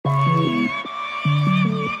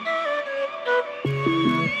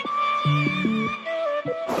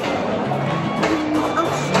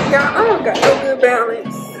got no good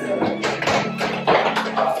balance.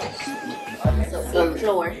 So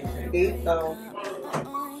floor.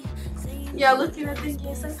 Yeah, looking at this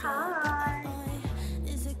and say hi.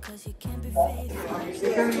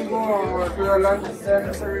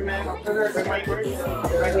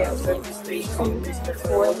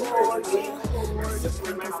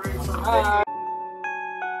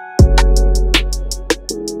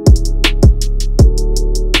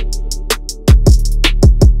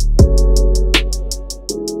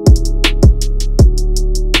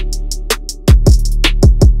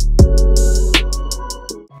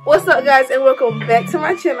 What's up, guys, and welcome back to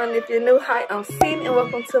my channel. And if you're new, hi, I'm Cinn, and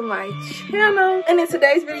welcome to my channel. And in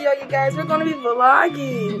today's video, you guys, we're gonna be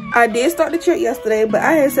vlogging. I did start the trip yesterday, but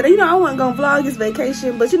I had said, you know, I wasn't gonna vlog this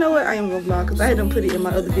vacation, but you know what, I am gonna vlog because I hadn't put it in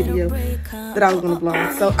my other video that I was gonna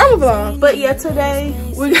vlog, so I'm gonna vlog. But yeah, today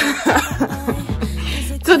we're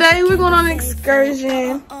going on an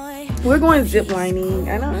excursion. We're going ziplining.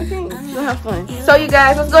 I know, okay, we're gonna have fun. So you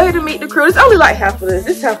guys, let's go ahead and meet the crew. It's only like half of this.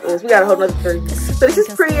 This is half of this. We got a whole nother crew. So this is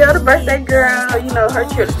Priya, the birthday girl. You know, her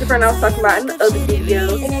trip is different. I was talking about in the other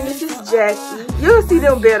video. And then this is Jackie. You'll see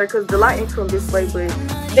them better because the lighting from this way, but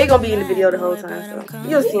they're gonna be in the video the whole time. So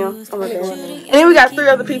you'll see them. Oh my god. And then we got 3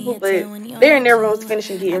 other people, but they're in their rooms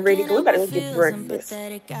finishing getting ready because we about to go get breakfast.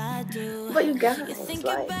 But you guys,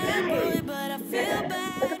 like, hey.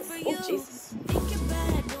 Oh Jesus.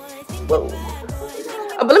 Whoa.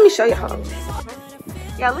 Oh, but let me show y'all.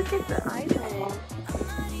 Yeah, look at the island.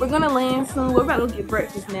 We're gonna land soon. We're about to go get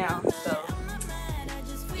breakfast now. So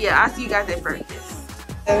yeah, I'll see you guys at breakfast.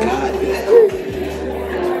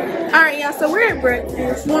 Alright, y'all, so we're at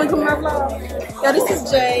breakfast. You wanna come to my vlog? Yeah, this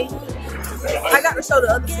is Jay. I got to show the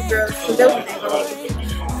other 2 girls because they were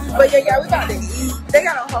there. But yeah, we got to eat. They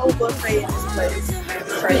got a whole buffet in this place.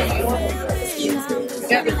 It's crazy. Excuse me.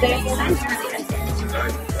 Got the thing.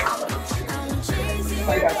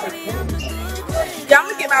 Y'all, I'm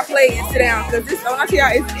gonna get my plate and sit down because this, when I tell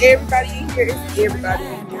y'all, it's everybody in here. It's everybody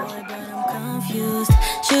in here. Confused.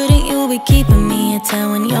 Shouldn't you be keeping me at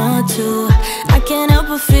 10 when you're 2? I can't help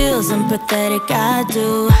but feel sympathetic, I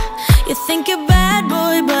do. You think you're bad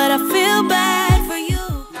boy, but I feel bad for you.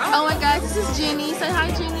 Oh my gosh, this is Jenny. Say hi,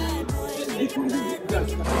 Jenny.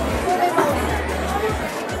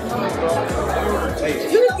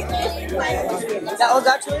 That all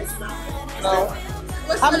got yours? No.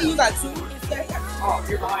 How many you got? 2? Oh,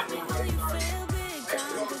 you're behind me.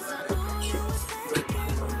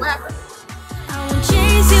 What happened? I won't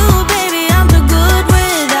chase you, baby, I'm too good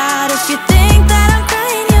without. If you think that I'm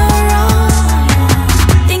crying, you're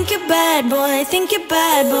wrong. Think you're bad, boy, think you're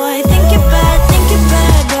bad, boy, think you're bad,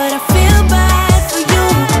 but I feel bad for you.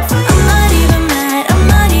 I'm not even mad, I'm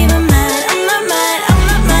not even mad, I'm not mad, I'm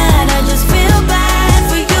not mad, I just feel bad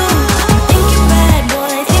for you. Think you're bad,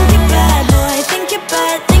 boy, think you're bad, boy,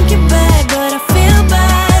 think you're bad, but I feel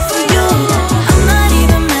bad for you. I'm not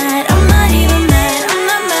even mad, I'm not even mad, I'm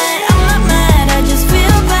not mad, I'm not mad, I just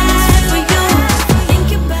feel bad for you. Think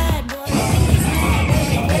you're bad, boy.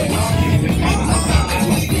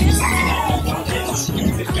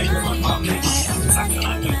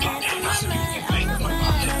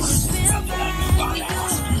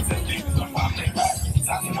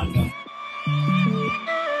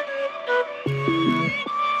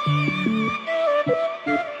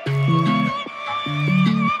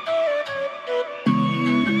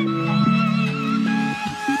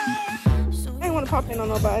 I ain't want to pop in on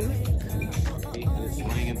nobody.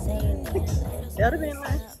 That would have been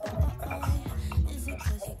nice.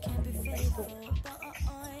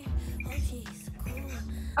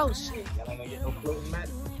 Oh shit.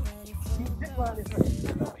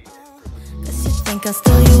 Cause you think I'll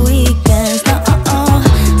steal your weekends, no,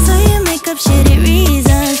 so you make up shitty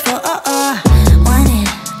reasons for, want it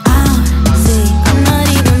out, see, I'm not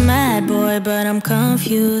even mad, boy, but I'm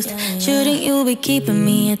confused. Shouldn't you be keeping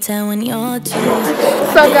me at 10 when you're 2?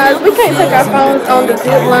 So guys, we can't take our phones on the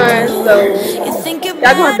zip line, so y'all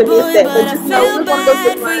gonna have to be a set, but just know we're gonna go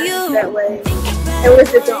zip line that way. And we're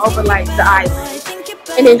zipping over like the island.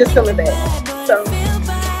 And then just coming back. So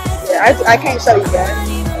yeah, I can't show you guys.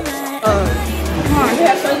 Come on,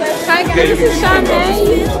 hi guys, this is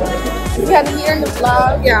Shanae. We had to hear in the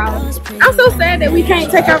vlog, y'all. I'm so sad that we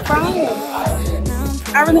can't take our phones.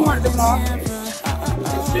 I really want the vlog,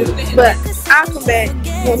 but I'll come back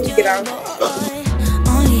once we get out.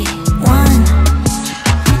 Only one.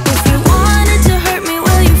 If you wanted to hurt me,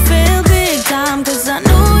 well, you failed big time. Cause I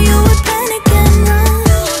knew you would panic and run.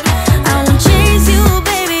 I won't chase you,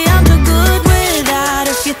 baby, I'm too good without.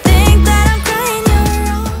 If you think that I'm crying, you're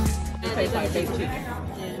wrong. It tastes like baked chicken.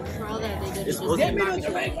 Yeah, for all that they did. Get me to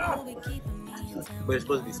Jamaica. But it's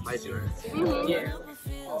supposed to be spicy, right? Yeah.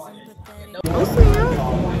 Oh, sweet.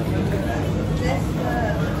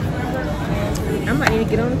 I might need to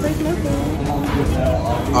get on the place now.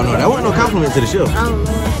 Oh no, that wasn't no compliment to the chef. I don't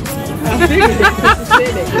know. I figured that since you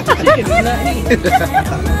said that. The chicken is not heat.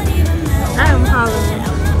 I am hollering.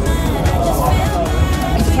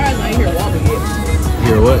 I'm surprised I ain't hear Wamba yet.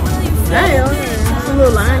 Hear what? Damn, it's a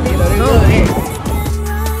little line there. You know, they love that.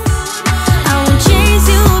 I won't chase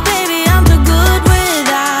you, baby, I'm too good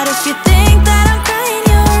without. If you think that I'm crying,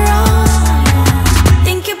 you're wrong.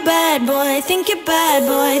 Think you're bad, boy, think you're bad,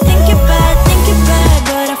 boy. Think you're bad,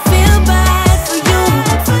 but I feel bad for you.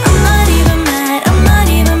 I'm not even mad, I'm not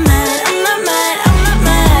even mad. I'm not mad, I'm not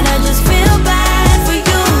mad. I just feel bad for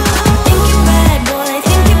you. Think you're bad, boy,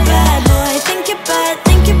 think you're bad, boy. Think you're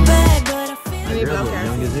bad, but I feel That girl was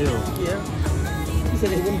young as hell. Yeah. He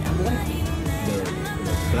said it wouldn't be black. The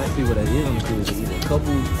black people that is on the cruise is either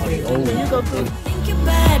couples or they old. You go through. Think you're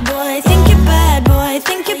bad, boy, think you're bad, boy.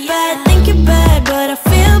 Think you're bad, but I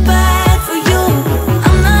feel bad for you.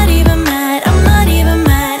 I'm not even mad, I'm not even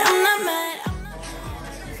mad. I'm not mad.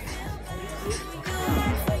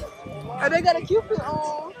 Oh, they got a Cupid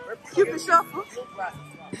on. Cupid shuffle.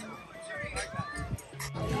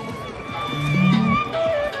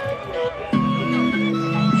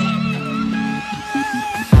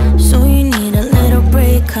 So you need a little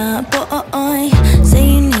break, huh, boy? Say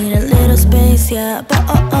you need a little space, yeah,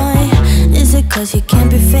 boy. Is it cause you can't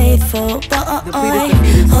be faithful, boy?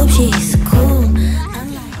 Hope she's cool. I'm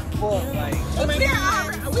like,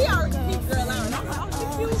 We already beat girl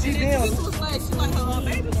out. She did.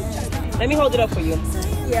 Let me hold it up for you.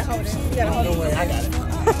 Yeah, hold it. You gotta hold it. I got it.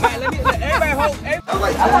 Alright, let everybody hold.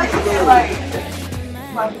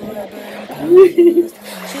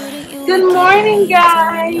 Good morning,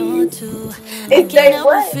 guys. It's day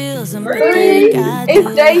what? 3.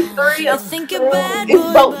 It's day 3 of school.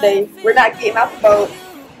 It's boat day. We're not getting off the boat.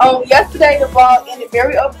 Yesterday the vlog ended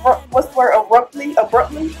very abruptly.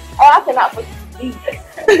 Oh, I cannot believe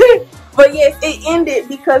it. But yes, it ended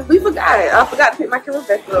because we forgot. I forgot to pick my camera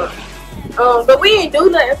back up. But we didn't do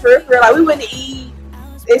nothing for real. Like we went to eat,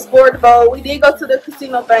 explored the boat. We did go to the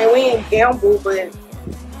casino thing. We didn't gamble, but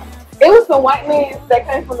it was some white men that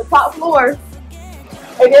came from the top floor.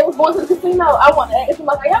 And they was going to the casino. I want to ask them,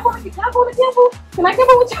 like, y'all want to gamble? Can I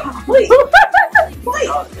gamble with y'all? Please. Please.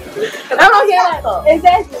 And I'm like, yeah,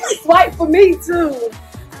 exactly. Swipe for me, too.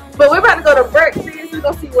 But we're about to go to breakfast. We're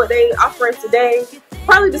going to see what they offering today.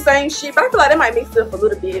 Probably the same shit, but I feel like they might mix it up a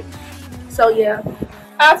little bit. So, yeah.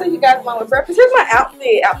 I'll take you guys along with breakfast. Here's my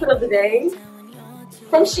outfit of the day.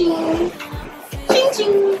 From Cinn. Ching,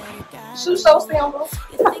 ching. Shoe show sandals.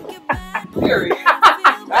 Period.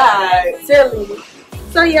 Alright, silly.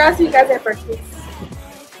 So yeah, I'll see you guys at breakfast.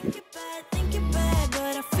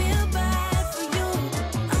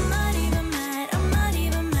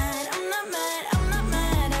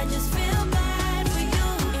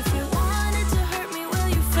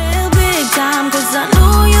 Cause I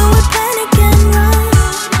know you would panic and run.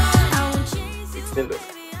 I won't chase you. Extender.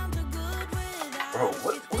 Bro,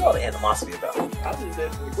 what all the animosity about? I was just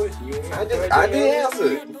asking the question. You ain't I did answer.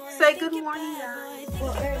 Say good morning, guys.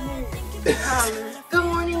 Good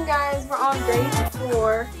morning, guys. We're on day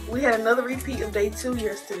 4. We had another repeat of day 2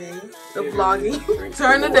 yesterday. The vlogging.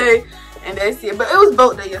 Turn the day. And that's it. But it was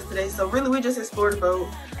boat day yesterday. So really, we just explored the boat.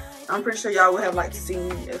 I'm pretty sure y'all would have liked to see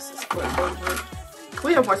us explore the boat. But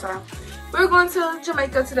we have more time. We're going to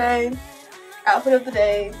Jamaica today. Outfit of the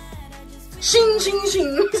day. Shing, shing,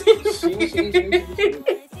 shing.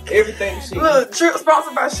 everything Cinn. Look, trip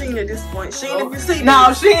sponsored by Cinn at this point. Cinn, if you see No,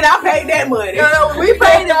 this. Cinn, I paid that money. No, we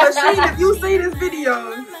paid it, but Cinn, if you see this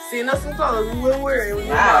video, send us some clothes. We will wear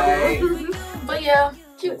it. But yeah,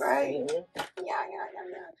 cute, right? Yeah.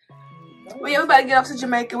 Well, yeah, we about to get off to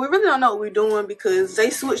Jamaica. We really don't know what we're doing because they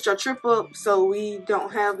switched our trip up, so we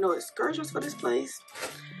don't have no excursions for this place.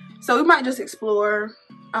 So we might just explore.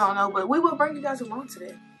 I don't know, but we will bring you guys along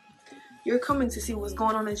today. You're coming to see what's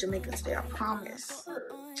going on in Jamaica today, I promise.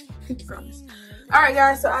 I promise. Alright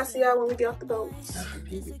guys, so I'll see y'all when we get off the boat.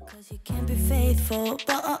 Cause you can't be faithful,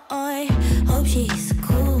 boy. Hope she's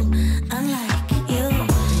cool, unlike you.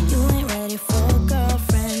 You ain't ready for a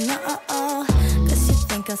girlfriend, no. Cause you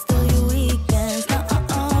think I'll steal your weekends, no.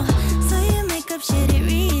 So you make up shitty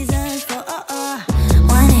reasons for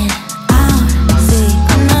wanting out. See,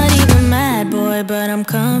 I'm not even mad, boy, but I'm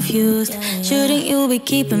confused. Shouldn't you be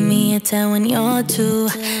keeping me at 10 when you're 2?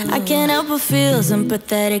 I can't help but feel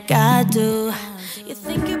sympathetic, I do. You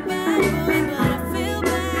think you're bad, boy, but I feel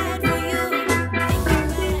bad for you.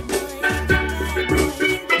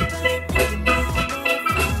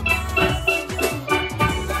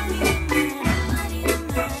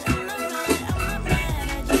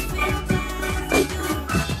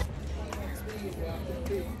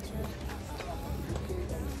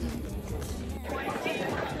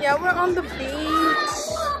 Yeah, we're on the beach.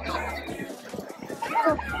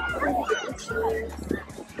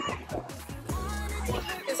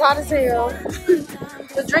 It's hot as hell.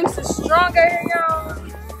 The drinks are strong out here, y'all.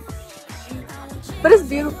 But it's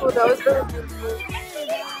beautiful though. It's really beautiful.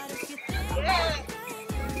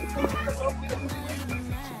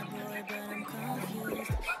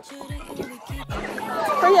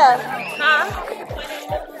 But yeah. Huh?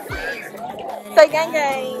 Say gang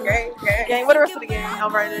gang. Gang. What the rest of the gang?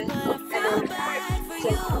 Over there.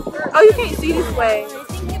 Oh, you can't see this way.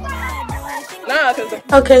 Nah,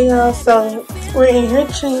 okay, y'all. So we're in here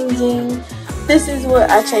changing. This is what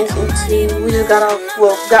I changed into. We just got off.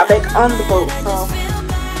 Well, got back on the boat from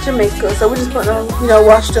Jamaica. So we're just putting on, you know,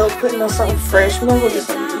 washed up, putting on something fresh. We're gonna go get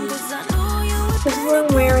something to eat. This is what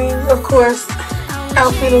I'm wearing. Of course,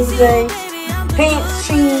 outfit of the day. Pants,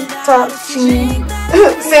 Cinn, top, Cinn,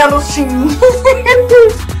 sandals, Cinn.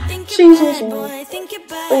 Cinn. But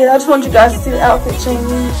yeah, I just want you guys to see the outfit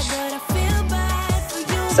change.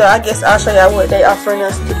 So I guess I'll show y'all what they offering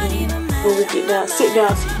us to eat when we get down, sit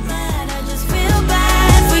down.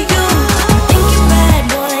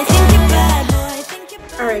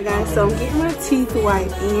 Alright guys, so I'm getting my teeth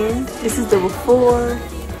whitened. This is the before.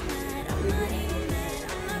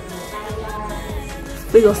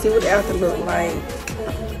 We're gonna see what the after look like.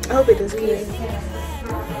 I hope it does good.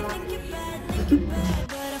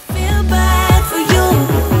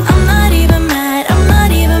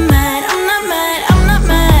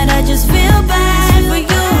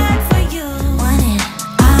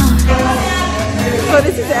 So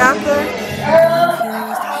this is the after.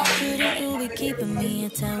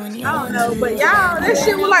 I don't know, but y'all, that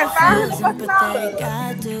shit was like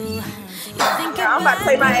 $500. I'm about to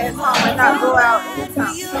take my ass home and not go out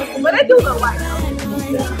anytime. But they do look white though.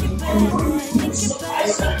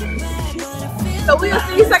 So we'll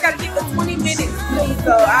see. So I gotta give it 20 minutes, please.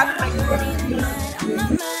 So I'll make it.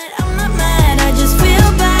 I'm not mad, I just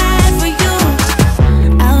feel bad for you.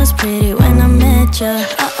 I was pretty when I met you.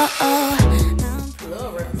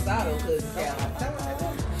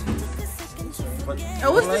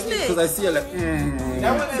 Oh, what's this thing? Because I see it like,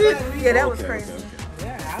 Yeah, that was crazy.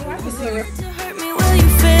 Hurt me when you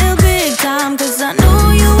feel big time, cause I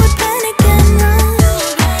knew you would panic and run.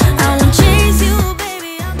 I won't chase you,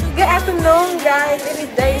 baby. Good afternoon, guys. It is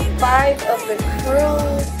day 5 of the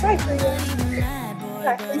cruise. Hi, Priya.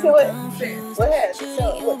 Hi. You said what? What happened? So,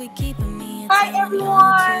 what? Hi,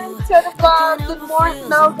 everyone. To the vlog. Good morning.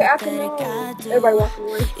 No, good afternoon. Everybody wants to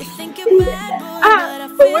win.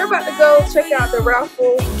 But we're about to go check out the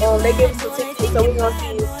raffle. They gave us some tickets, so we're gonna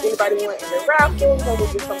see if anybody wants in the raffle. We're gonna go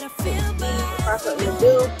get something to eat, find something to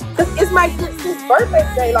do. Cause it's my good sister's birthday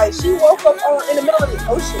today. Like, she woke up in the middle of the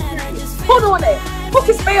ocean. Who doing that? Who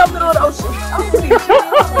can stay up in the middle of the ocean?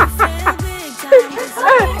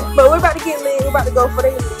 But we're about to get lit. We're about to go for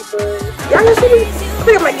the leave. Y'all just see? I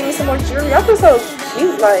think I might give me some more jewelry. I feel so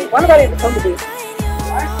cute. Like, why nobody ever come to this?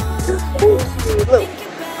 Look,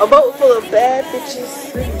 a boat full of bad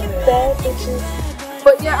bitches. Bad bitches.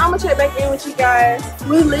 But yeah, I'm gonna check back in with you guys.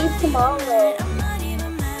 We leave tomorrow.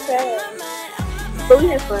 Sad. But we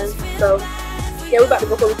had fun. So yeah, we're about to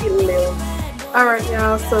go for the live. Alright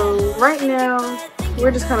y'all, so right now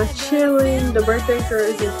we're just kinda chilling. The birthday girl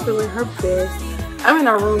is just feeling her best. I'm in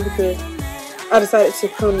our room because I decided to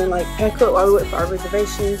come and like pack up while we wait for our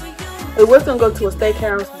reservations. We was gonna go to a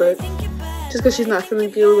steakhouse, but just because she's not feeling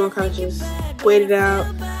good, we're gonna kind of just wait it out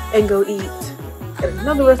and go eat at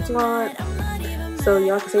another restaurant. So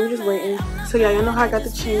y'all can say we're just waiting. So yeah, y'all know how I got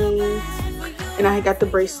the chain and I got the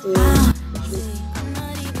bracelet.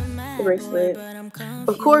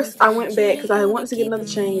 Of course, I went back because I wanted to get another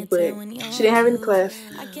chain, but she didn't have any class.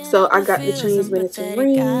 So I got the chains made into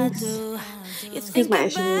rings. Excuse my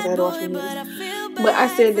ashy hands, I had to wash my hands. But I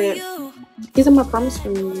said that these are my promise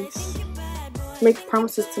rings. Make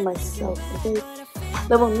promises to myself, okay?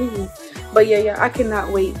 Love on me. But yeah, I cannot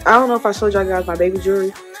wait. I don't know if I showed y'all guys my baby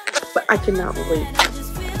jewelry, but I cannot wait.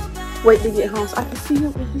 Wait to get home so I can see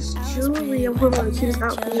him in his jewelry. I'm putting on the cutest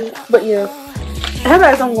outfit. But yeah, I have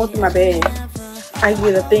guys don't go through my bag. I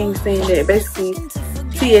get a thing saying that basically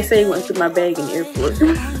TSA went through my bag in the airport.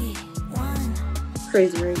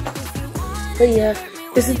 Crazy, right? But yeah,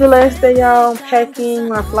 this is the last day, y'all. I'm packing.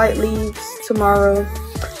 My flight leaves tomorrow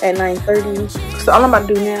at 9:30. So all I'm about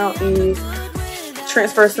to do now is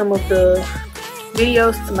transfer some of the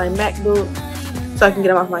videos to my MacBook so I can get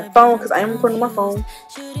them off my phone because I am recording on my phone.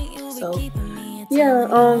 So yeah,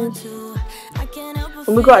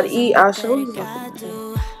 when we go out to eat, I'll show you.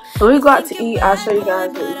 When we go out to eat, I'll show you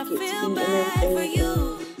guys what we get to eat and everything.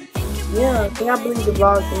 And yeah, can y'all believe the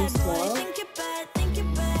vlog ends tomorrow?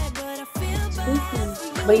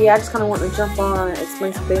 But But yeah, I just kind of want to jump on and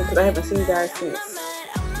explain some things because I haven't seen you guys since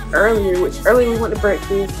earlier. Which earlier we went to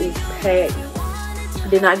breakfast, it was packed.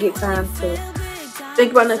 Did not get time to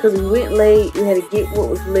think about that because we went late. We had to get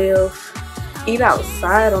what was left, eat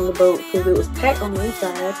outside on the boat because it was packed on the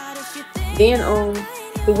inside. Then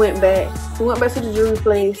we went back to the jewelry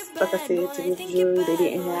place. Like I said, to get the jewelry. They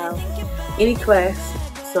didn't have any class,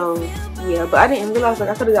 so yeah. But I didn't realize like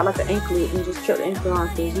I could have got like an anklet and just kept the anklet on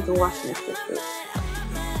because you can wash it and stuff. But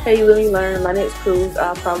hey, you really learn. My next cruise,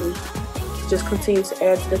 I'll probably just continue to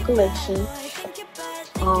add to the collection.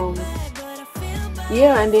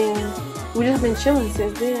 Yeah, and then we just been chilling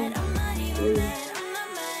since then.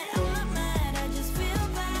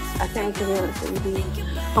 I think we did.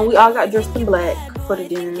 We all got dressed in black for the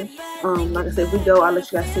dinner. Like I said, if we go, I'll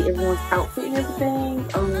let you guys see everyone's outfit and everything.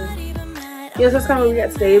 Yeah, so that's kind of what we got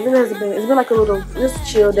today. It really hasn't been. It's been like a little just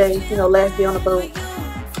chill day, you know, last day on the boat.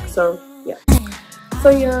 So yeah. So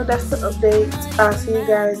yeah, that's the update. I'll see you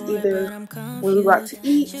guys either when we go out to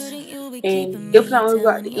eat, and if not when we go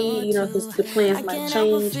out to eat, you know, because the plans might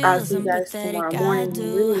change. I'll see you guys tomorrow morning.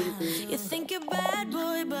 Really, yeah,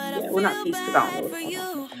 we're not peace because I don't know what's going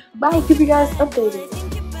on. Bye. Keep you guys updated.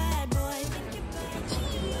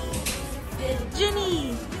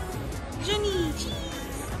 Jenny.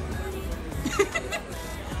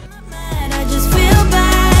 I just feel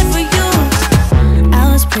bad for you. I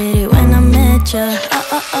was pretty when I met you.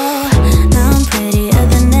 Now I'm prettier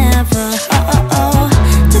than ever.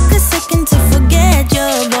 Took a second to forget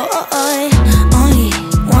you, boy. Only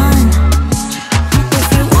one.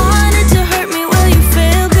 If you wanted to hurt me, well, you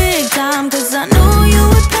failed big time. Cause I knew you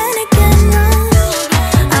would panic and run.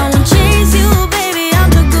 I won't chase you, baby. I'm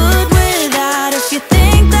too good without. If you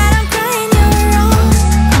think that I'm crying, you're wrong.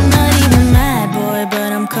 I'm not even mad, boy,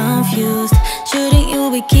 but I'm confused. Shouldn't you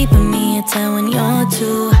be keeping me at 10 when you're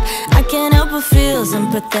 2? I can't help but feel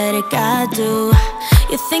sympathetic, I do.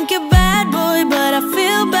 You think you're bad, boy, but I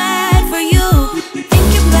feel bad for you.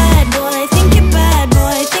 Think you're bad, boy, think you're bad,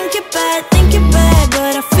 boy. Think you're bad,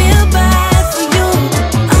 but I feel bad for you.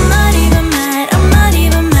 I'm not even mad, I'm not mad.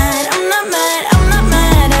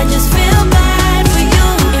 I just feel bad for you.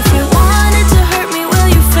 If you wanted to hurt me, well,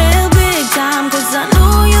 you failed big time. Cause I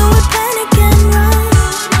knew you would panic and run.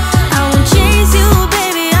 I won't chase you,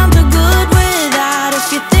 baby, I'm too good without.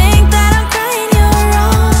 If you think that I'm crying, you're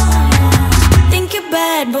wrong. Think you're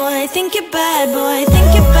bad, boy, think you're bad, boy. Think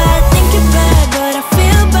you're bad, but I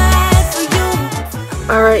feel bad for you.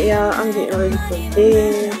 Alright, y'all, I'm getting ready for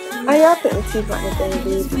bed. Oh, y'all put the teeth on the thing,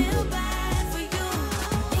 dude.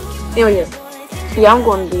 Anyway, yeah, I'm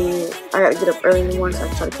going to bed. I gotta get up early in the morning so I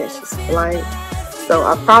can try to catch this flight. So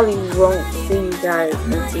I probably won't see you guys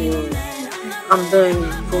until I'm done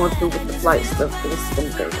going through with the flight stuff because it's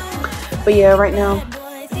been crazy. But yeah, right now,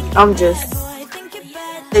 I'm just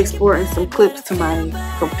exporting some clips to my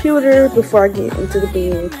computer before I get into the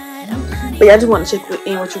bed. But yeah, I just want to check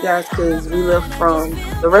in with you guys because we left from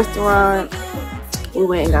the restaurant. We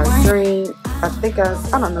went and got a drink. I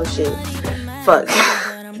don't know shit. Fuck.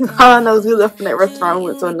 All I know is we left from that restaurant. We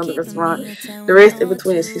went to another restaurant. The rest in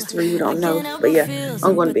between is history. We don't know. But yeah,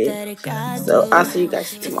 I'm going to bed. So I'll see you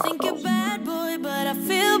guys tomorrow. Think you're bad, boy, but I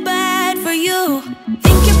feel bad for you.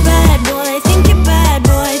 Think you're bad, boy, think you're bad,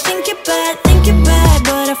 boy. Think you're bad,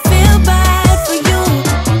 but I feel bad for you.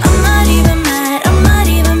 I'm not even mad,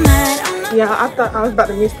 Yeah, I thought I was about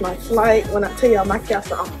to miss my flight when I tell y'all my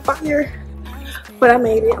castle on fire. But I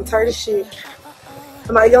made it. I'm tired of shit.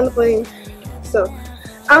 I'm already on the plane. So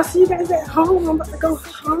I'll see you guys at home. I'm about to go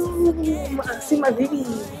home. I'll see my baby.